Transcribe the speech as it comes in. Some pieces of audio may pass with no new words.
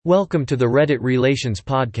Welcome to the Reddit Relations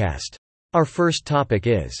Podcast. Our first topic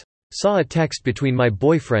is, saw a text between my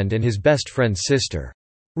boyfriend and his best friend's sister.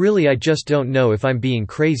 Really, I just don't know if I'm being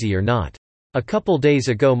crazy or not. A couple days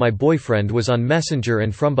ago my boyfriend was on Messenger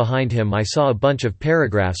and from behind him I saw a bunch of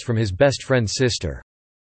paragraphs from his best friend's sister.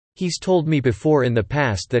 He's told me before in the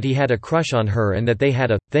past that he had a crush on her and that they had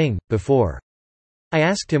a thing before. I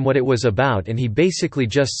asked him what it was about and he basically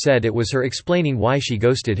just said it was her explaining why she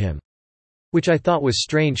ghosted him. Which I thought was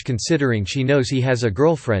strange considering she knows he has a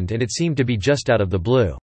girlfriend and it seemed to be just out of the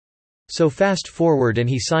blue. So fast forward and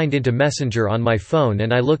he signed into Messenger on my phone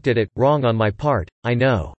and I looked at it, wrong on my part, I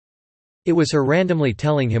know. It was her randomly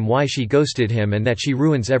telling him why she ghosted him and that she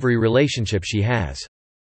ruins every relationship she has.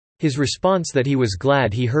 His response that he was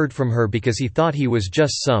glad he heard from her because he thought he was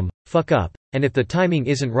just some fuck up, and if the timing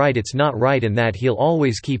isn't right it's not right and that he'll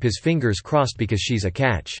always keep his fingers crossed because she's a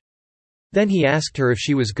catch. Then he asked her if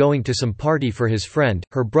she was going to some party for his friend,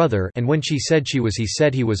 her brother, and when she said she was he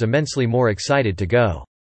said he was immensely more excited to go.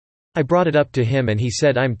 I brought it up to him and he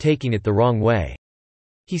said I'm taking it the wrong way.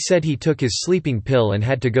 He said he took his sleeping pill and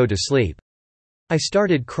had to go to sleep. I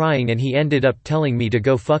started crying and he ended up telling me to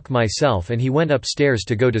go fuck myself and he went upstairs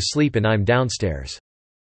to go to sleep and I'm downstairs.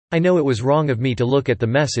 I know it was wrong of me to look at the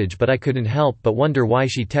message but I couldn't help but wonder why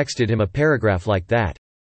she texted him a paragraph like that.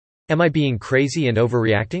 Am I being crazy and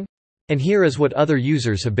overreacting? And here is what other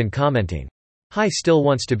users have been commenting. Hi, still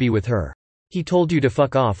wants to be with her. He told you to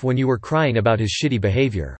fuck off when you were crying about his shitty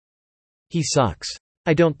behavior. He sucks.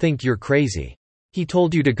 I don't think you're crazy. He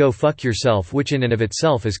told you to go fuck yourself, which in and of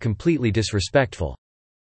itself is completely disrespectful.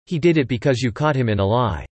 He did it because you caught him in a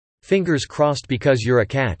lie. Fingers crossed because you're a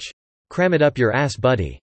catch. Cram it up your ass,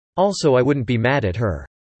 buddy. Also, I wouldn't be mad at her.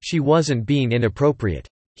 She wasn't being inappropriate.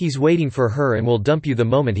 He's waiting for her and will dump you the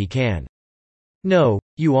moment he can. No,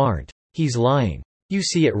 you aren't. He's lying. You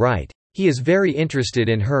see it right. He is very interested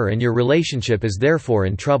in her and your relationship is therefore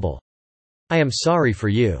in trouble. I am sorry for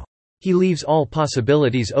you. He leaves all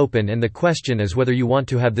possibilities open and the question is whether you want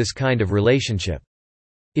to have this kind of relationship.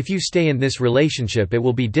 If you stay in this relationship it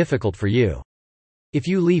will be difficult for you. If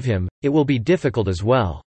you leave him, it will be difficult as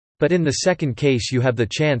well. But in the second case you have the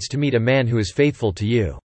chance to meet a man who is faithful to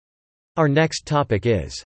you. Our next topic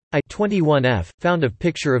is, I, 21F, found a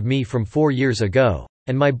picture of me from 4 years ago,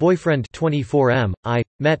 and my boyfriend 24M, I,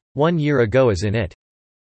 met 1 year ago is in it.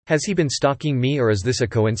 Has he been stalking me or is this a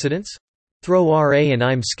coincidence? Throw RA and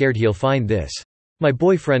I'm scared he'll find this. My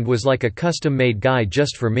boyfriend was like a custom-made guy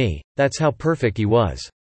just for me, that's how perfect he was.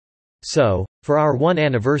 So, for our 1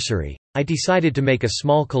 anniversary, I decided to make a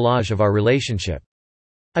small collage of our relationship.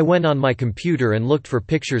 I went on my computer and looked for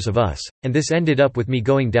pictures of us, and this ended up with me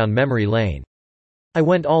going down memory lane. I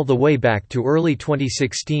went all the way back to early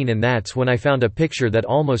 2016 and that's when I found a picture that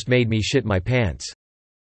almost made me shit my pants.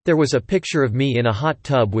 There was a picture of me in a hot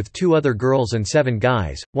tub with 2 other girls and 7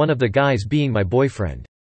 guys, one of the guys being my boyfriend.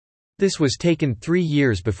 This was taken 3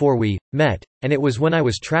 years before we met, and it was when I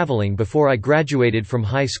was traveling before I graduated from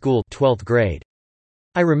high school, 12th grade.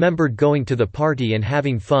 I remembered going to the party and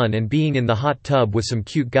having fun and being in the hot tub with some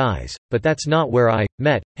cute guys, but that's not where I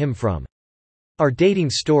met him from. Our dating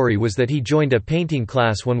story was that he joined a painting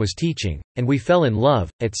class one was teaching, and we fell in love,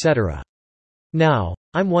 etc. Now,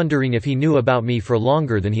 I'm wondering if he knew about me for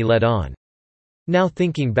longer than he let on. Now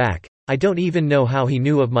thinking back, I don't even know how he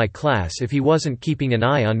knew of my class if he wasn't keeping an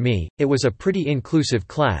eye on me. It was a pretty inclusive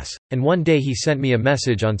class, and one day he sent me a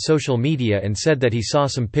message on social media and said that he saw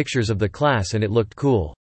some pictures of the class and it looked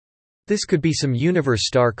cool. This could be some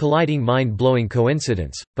universe-star colliding mind-blowing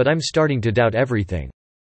coincidence, but I'm starting to doubt everything.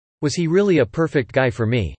 Was he really a perfect guy for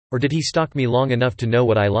me, or did he stalk me long enough to know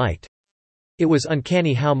what I liked? It was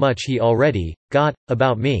uncanny how much he already got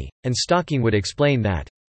about me, and stalking would explain that.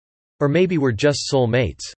 Or maybe we're just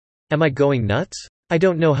soulmates. Am I going nuts? I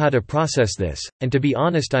don't know how to process this, and to be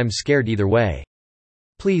honest I'm scared either way.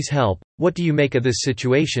 Please help, what do you make of this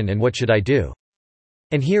situation and what should I do?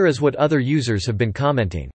 And here is what other users have been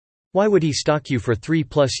commenting. Why would he stalk you for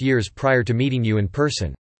 3+ years prior to meeting you in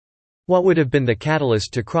person? What would have been the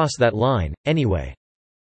catalyst to cross that line, anyway?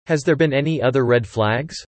 Has there been any other red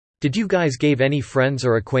flags? Did you guys gave any friends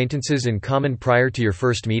or acquaintances in common prior to your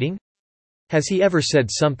first meeting? Has he ever said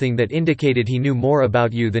something that indicated he knew more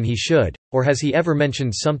about you than he should, or has he ever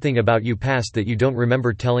mentioned something about you past that you don't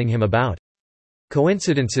remember telling him about?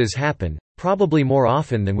 Coincidences happen, probably more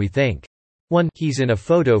often than we think. 1. He's in a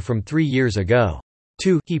photo from 3 years ago.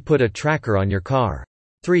 2. He put a tracker on your car.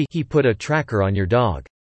 3. He put a tracker on your dog.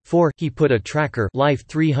 4. He put a tracker Life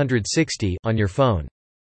 360 on your phone.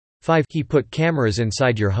 5. He put cameras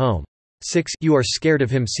inside your home. 6. You are scared of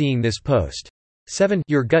him seeing this post. 7.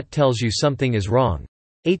 Your gut tells you something is wrong.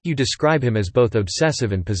 8. You describe him as both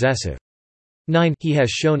obsessive and possessive. 9. He has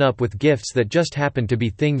shown up with gifts that just happen to be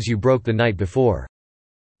things you broke the night before.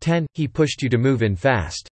 10. He pushed you to move in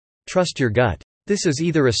fast. Trust your gut. This is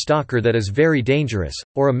either a stalker that is very dangerous,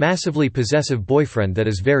 or a massively possessive boyfriend that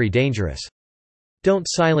is very dangerous. Don't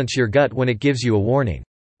silence your gut when it gives you a warning.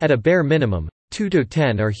 At a bare minimum, 2 to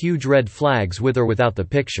 10 are huge red flags with or without the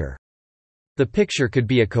picture. The picture could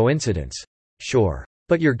be a coincidence. Sure.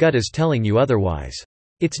 But your gut is telling you otherwise.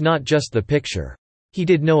 It's not just the picture. He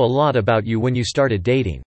did know a lot about you when you started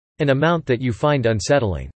dating. An amount that you find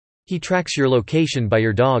unsettling. He tracks your location by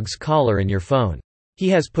your dog's collar and your phone. He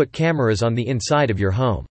has put cameras on the inside of your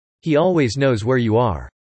home. He always knows where you are.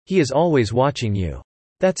 He is always watching you.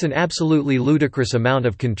 That's an absolutely ludicrous amount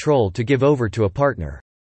of control to give over to a partner.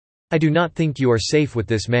 I do not think you are safe with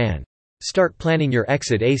this man. Start planning your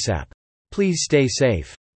exit ASAP. Please stay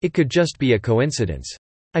safe. It could just be a coincidence.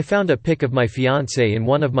 I found a pic of my fiancé in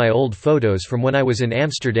one of my old photos from when I was in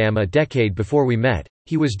Amsterdam a decade before we met.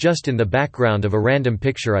 He was just in the background of a random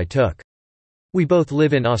picture I took. We both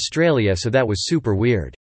live in Australia, so that was super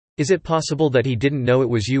weird. Is it possible that he didn't know it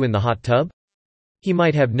was you in the hot tub? He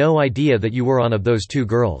might have no idea that you were one of those two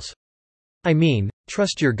girls. I mean,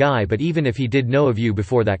 trust your guy, but even if he did know of you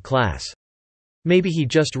before that class. Maybe he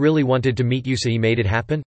just really wanted to meet you, so he made it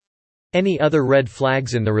happen? Any other red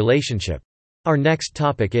flags in the relationship? Our next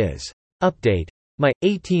topic is, update. My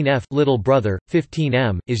 18F little brother,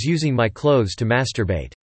 15M, is using my clothes to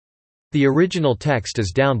masturbate. The original text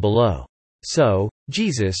is down below. So,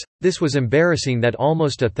 Jesus, this was embarrassing that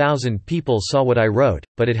almost 1,000 people saw what I wrote,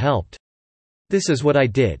 but it helped. This is what I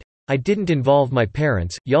did. I didn't involve my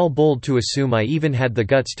parents, y'all bold to assume I even had the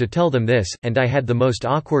guts to tell them this, and I had the most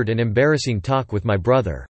awkward and embarrassing talk with my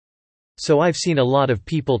brother. So I've seen a lot of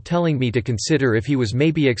people telling me to consider if he was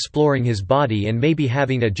maybe exploring his body and maybe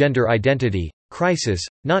having a gender identity crisis,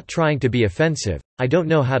 not trying to be offensive, I don't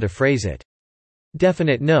know how to phrase it.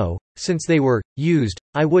 Definite no, since they were used,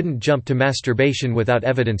 I wouldn't jump to masturbation without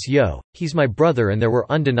evidence. He's my brother and there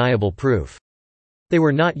were undeniable proof. They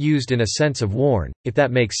were not used in a sense of worn, if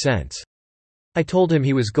that makes sense. I told him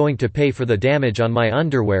he was going to pay for the damage on my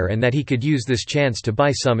underwear and that he could use this chance to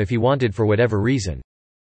buy some if he wanted for whatever reason.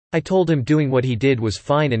 I told him doing what he did was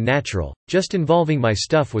fine and natural, just involving my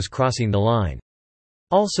stuff was crossing the line.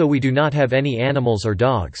 Also, we do not have any animals or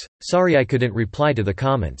dogs. Sorry I couldn't reply to the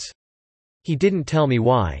comments. He didn't tell me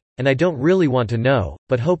why, and I don't really want to know,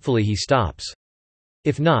 but hopefully he stops.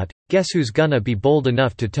 If not, guess who's gonna be bold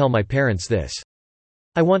enough to tell my parents this?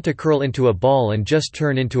 I want to curl into a ball and just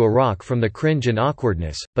turn into a rock from the cringe and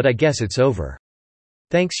awkwardness, but I guess it's over.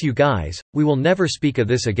 Thanks you guys, we will never speak of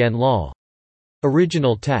this again lol.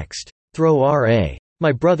 Original text. Throw RA.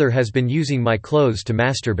 My brother has been using my clothes to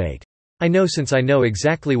masturbate. I know since I know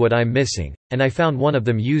exactly what I'm missing, and I found one of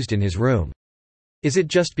them used in his room. Is it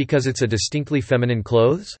just because it's a distinctly feminine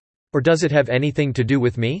clothes? Or does it have anything to do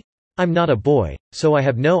with me? I'm not a boy, so I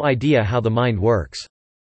have no idea how the mind works.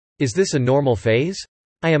 Is this a normal phase?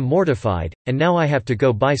 I am mortified, and now I have to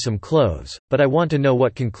go buy some clothes, but I want to know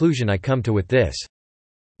what conclusion I come to with this.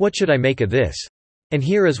 What should I make of this? And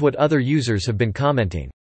here is what other users have been commenting.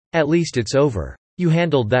 At least it's over. You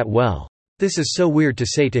handled that well. This is so weird to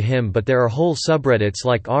say to him, but there are whole subreddits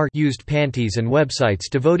like r/used panties and websites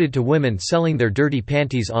devoted to women selling their dirty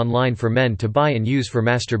panties online for men to buy and use for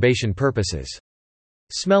masturbation purposes.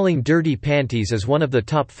 Smelling dirty panties is one of the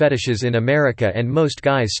top fetishes in America, and most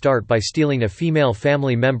guys start by stealing a female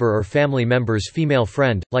family member or family member's female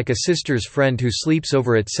friend, like a sister's friend who sleeps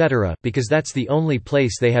over etc., because that's the only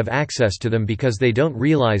place they have access to them, because they don't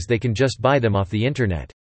realize they can just buy them off the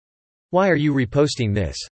internet. Why are you reposting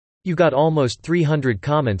this? You got almost 300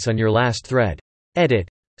 comments on your last thread. Edit.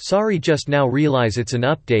 Sorry, just now realize it's an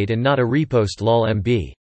update and not a repost lol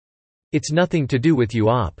MB. It's nothing to do with you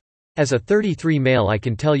op. As a 33 male I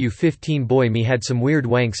can tell you 15 boy me had some weird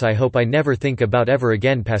wanks I hope I never think about ever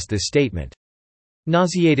again past this statement.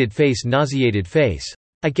 Nauseated face.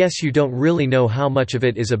 I guess you don't really know how much of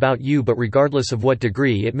it is about you, but regardless of what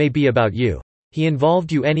degree it may be about you. He involved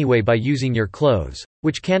you anyway by using your clothes,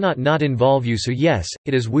 which cannot not involve you, so yes,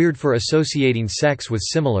 it is weird for associating sex with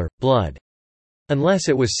similar blood. Unless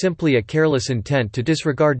it was simply a careless intent to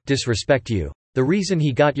disrespect you. The reason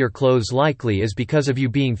he got your clothes likely is because of you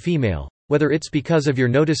being female, whether it's because of your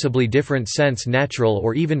noticeably different sense, natural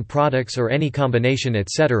or even products or any combination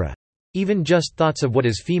etc. Even just thoughts of what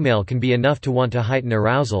is female can be enough to want to heighten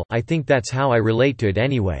arousal. I think that's how I relate to it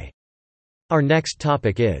anyway. Our next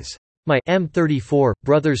topic is my M34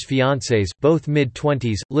 brother's fiancés, both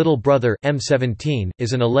mid-20s, little brother M17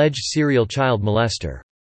 is an alleged serial child molester.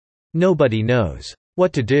 Nobody knows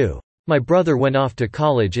what to do. My brother went off to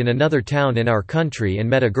college in another town in our country and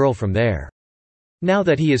met a girl from there. Now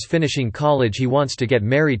that he is finishing college he wants to get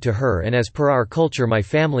married to her, and as per our culture my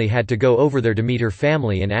family had to go over there to meet her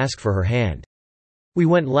family and ask for her hand. We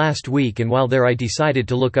went last week, and while there I decided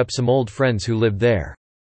to look up some old friends who lived there.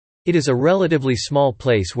 It is a relatively small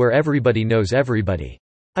place where everybody knows everybody.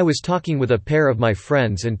 I was talking with a pair of my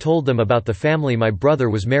friends and told them about the family my brother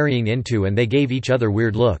was marrying into, and they gave each other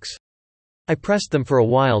weird looks. I pressed them for a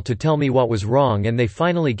while to tell me what was wrong, and they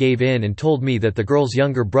finally gave in and told me that the girl's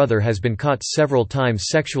younger brother has been caught several times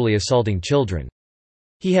sexually assaulting children.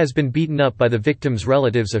 He has been beaten up by the victim's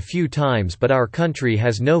relatives a few times, but our country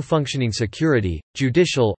has no functioning security,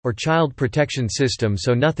 judicial, or child protection system,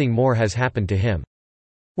 so nothing more has happened to him.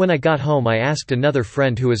 When I got home I asked another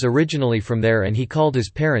friend who is originally from there, and he called his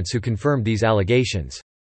parents, who confirmed these allegations.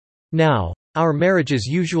 Now, our marriages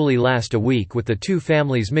usually last a week with the two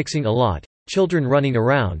families mixing a lot, children running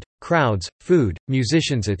around, crowds, food,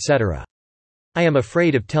 musicians, etc. I am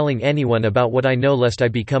afraid of telling anyone about what I know lest I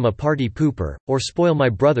become a party pooper, or spoil my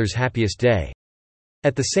brother's happiest day.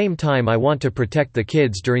 At the same time I want to protect the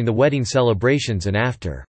kids during the wedding celebrations and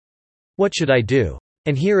after. What should I do?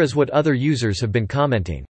 And here is what other users have been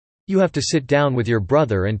commenting. You have to sit down with your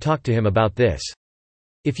brother and talk to him about this.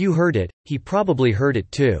 If you heard it, he probably heard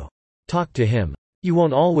it too. Talk to him. You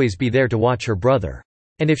won't always be there to watch her brother.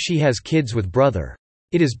 And if she has kids with brother,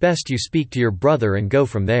 it is best you speak to your brother and go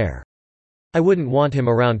from there. I wouldn't want him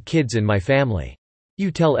around kids in my family.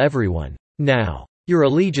 You tell everyone. Now. Your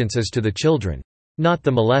allegiance is to the children. Not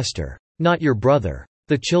the molester. Not your brother.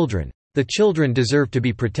 The children. The children deserve to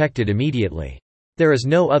be protected immediately. There is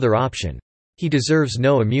no other option. He deserves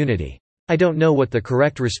no immunity. I don't know what the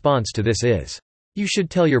correct response to this is. You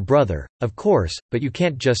should tell your brother, of course, but you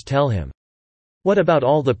can't just tell him. What about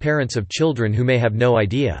all the parents of children who may have no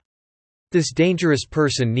idea? This dangerous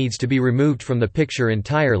person needs to be removed from the picture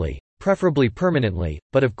entirely, preferably permanently,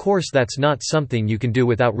 but of course that's not something you can do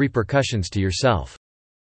without repercussions to yourself.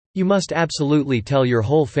 You must absolutely tell your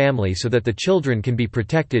whole family so that the children can be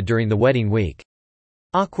protected during the wedding week.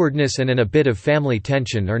 Awkwardness and a bit of family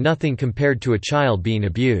tension are nothing compared to a child being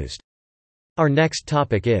abused. Our next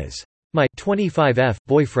topic is, my 25F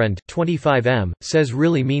boyfriend 25M says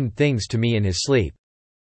really mean things to me in his sleep.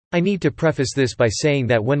 I need to preface this by saying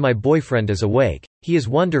that when my boyfriend is awake, he is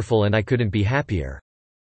wonderful and I couldn't be happier.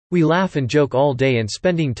 We laugh and joke all day, and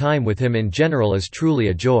spending time with him in general is truly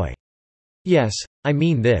a joy. Yes, I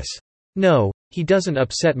mean this. No, he doesn't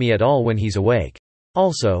upset me at all when he's awake.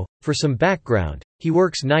 Also, for some background, he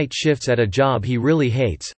works night shifts at a job he really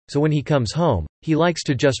hates, so when he comes home, he likes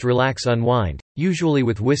to just relax, unwind, usually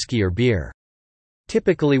with whiskey or beer.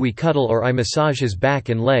 Typically we cuddle or I massage his back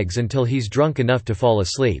and legs until he's drunk enough to fall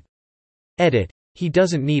asleep. Edit. He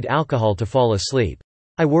doesn't need alcohol to fall asleep.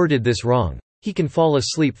 I worded this wrong. He can fall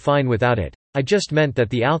asleep fine without it. I just meant that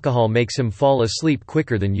the alcohol makes him fall asleep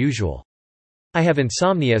quicker than usual. I have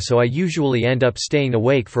insomnia, so I usually end up staying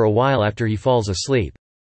awake for a while after he falls asleep.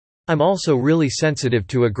 I'm also really sensitive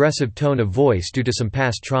to aggressive tone of voice due to some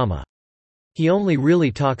past trauma. He only really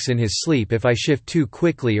talks in his sleep if I shift too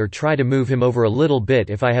quickly or try to move him over a little bit,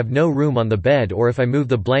 if I have no room on the bed, or if I move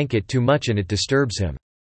the blanket too much and it disturbs him.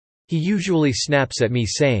 He usually snaps at me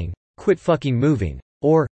saying, "Quit fucking moving,"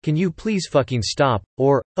 or, "Can you please fucking stop,"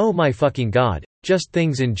 or, "Oh my fucking god," just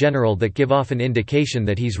things in general that give off an indication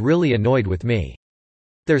that he's really annoyed with me.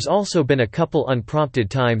 There's also been a couple unprompted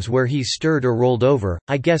times where he's stirred or rolled over,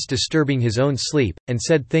 I guess disturbing his own sleep, and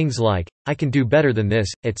said things like, "I can do better than this,"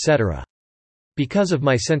 etc. Because of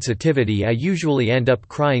my sensitivity I usually end up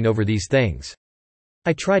crying over these things.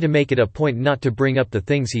 I try to make it a point not to bring up the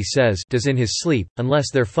things he does in his sleep, unless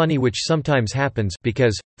they're funny, which sometimes happens,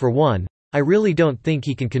 because, for one, I really don't think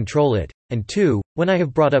he can control it, and two, when I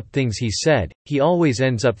have brought up things he said, he always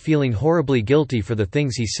ends up feeling horribly guilty for the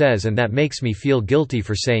things he says, and that makes me feel guilty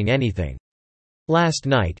for saying anything. Last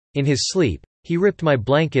night, in his sleep, he ripped my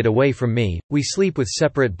blanket away from me. We sleep with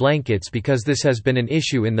separate blankets because this has been an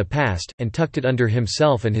issue in the past, and tucked it under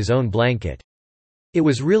himself and his own blanket. It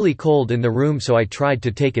was really cold in the room, so I tried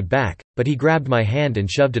to take it back, but he grabbed my hand and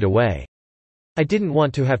shoved it away. I didn't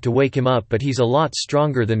want to have to wake him up, but he's a lot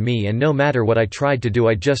stronger than me, and no matter what I tried to do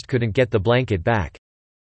I just couldn't get the blanket back.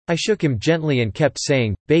 I shook him gently and kept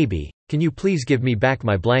saying, "Baby, can you please give me back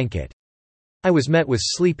my blanket?" I was met with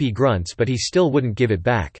sleepy grunts, but he still wouldn't give it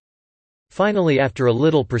back. Finally, after a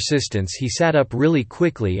little persistence, he sat up really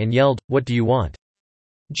quickly and yelled, "What do you want?"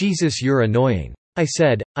 "Jesus, you're annoying." I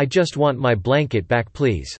said, "I just want my blanket back,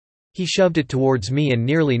 please." He shoved it towards me and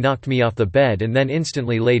nearly knocked me off the bed, and then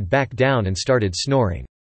instantly laid back down and started snoring.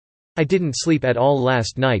 I didn't sleep at all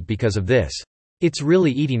last night because of this. It's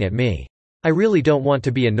really eating at me. I really don't want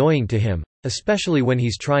to be annoying to him, especially when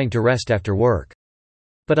he's trying to rest after work.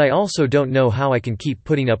 But I also don't know how I can keep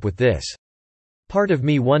putting up with this. Part of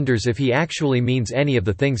me wonders if he actually means any of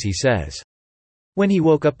the things he says. When he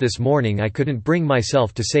woke up this morning, I couldn't bring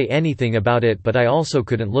myself to say anything about it, but I also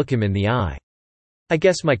couldn't look him in the eye. I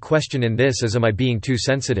guess my question in this is, am I being too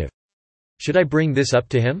sensitive? Should I bring this up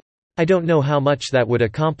to him? I don't know how much that would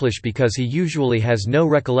accomplish because he usually has no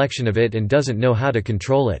recollection of it and doesn't know how to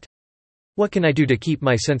control it. What can I do to keep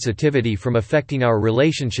my sensitivity from affecting our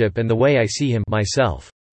relationship and the way I see him myself?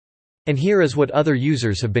 And here is what other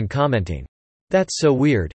users have been commenting. That's so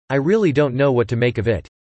weird. I really don't know what to make of it.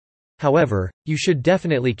 However, you should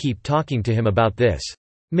definitely keep talking to him about this.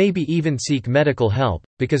 Maybe even seek medical help,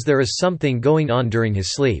 because there is something going on during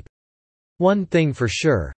his sleep. One thing for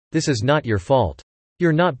sure, this is not your fault.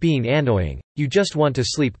 You're not being annoying, you just want to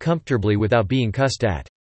sleep comfortably without being cussed at.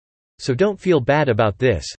 So don't feel bad about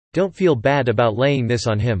this, don't feel bad about laying this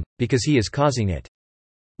on him, because he is causing it.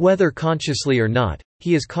 Whether consciously or not,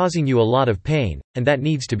 he is causing you a lot of pain, and that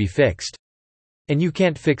needs to be fixed. And you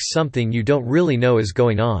can't fix something you don't really know is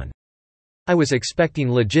going on. I was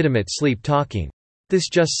expecting legitimate sleep talking. This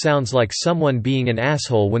just sounds like someone being an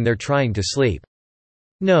asshole when they're trying to sleep.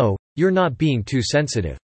 No, you're not being too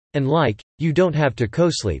sensitive. And you don't have to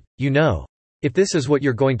co-sleep, you know. If this is what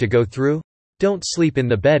you're going to go through, don't sleep in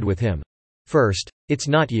the bed with him. First, it's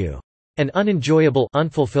not you. An unenjoyable,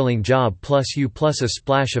 unfulfilling job plus you plus a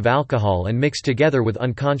splash of alcohol and mixed together with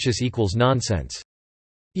unconscious equals nonsense.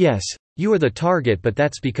 Yes, you are the target, but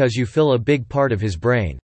that's because you fill a big part of his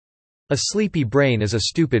brain. A sleepy brain is a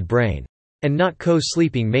stupid brain. And not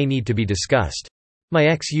co-sleeping may need to be discussed. My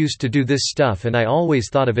ex used to do this stuff and I always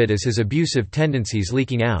thought of it as his abusive tendencies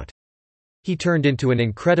leaking out. He turned into an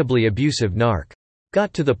incredibly abusive narc.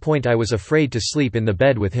 Got to the point I was afraid to sleep in the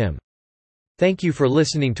bed with him. Thank you for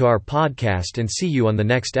listening to our podcast and see you on the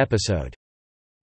next episode.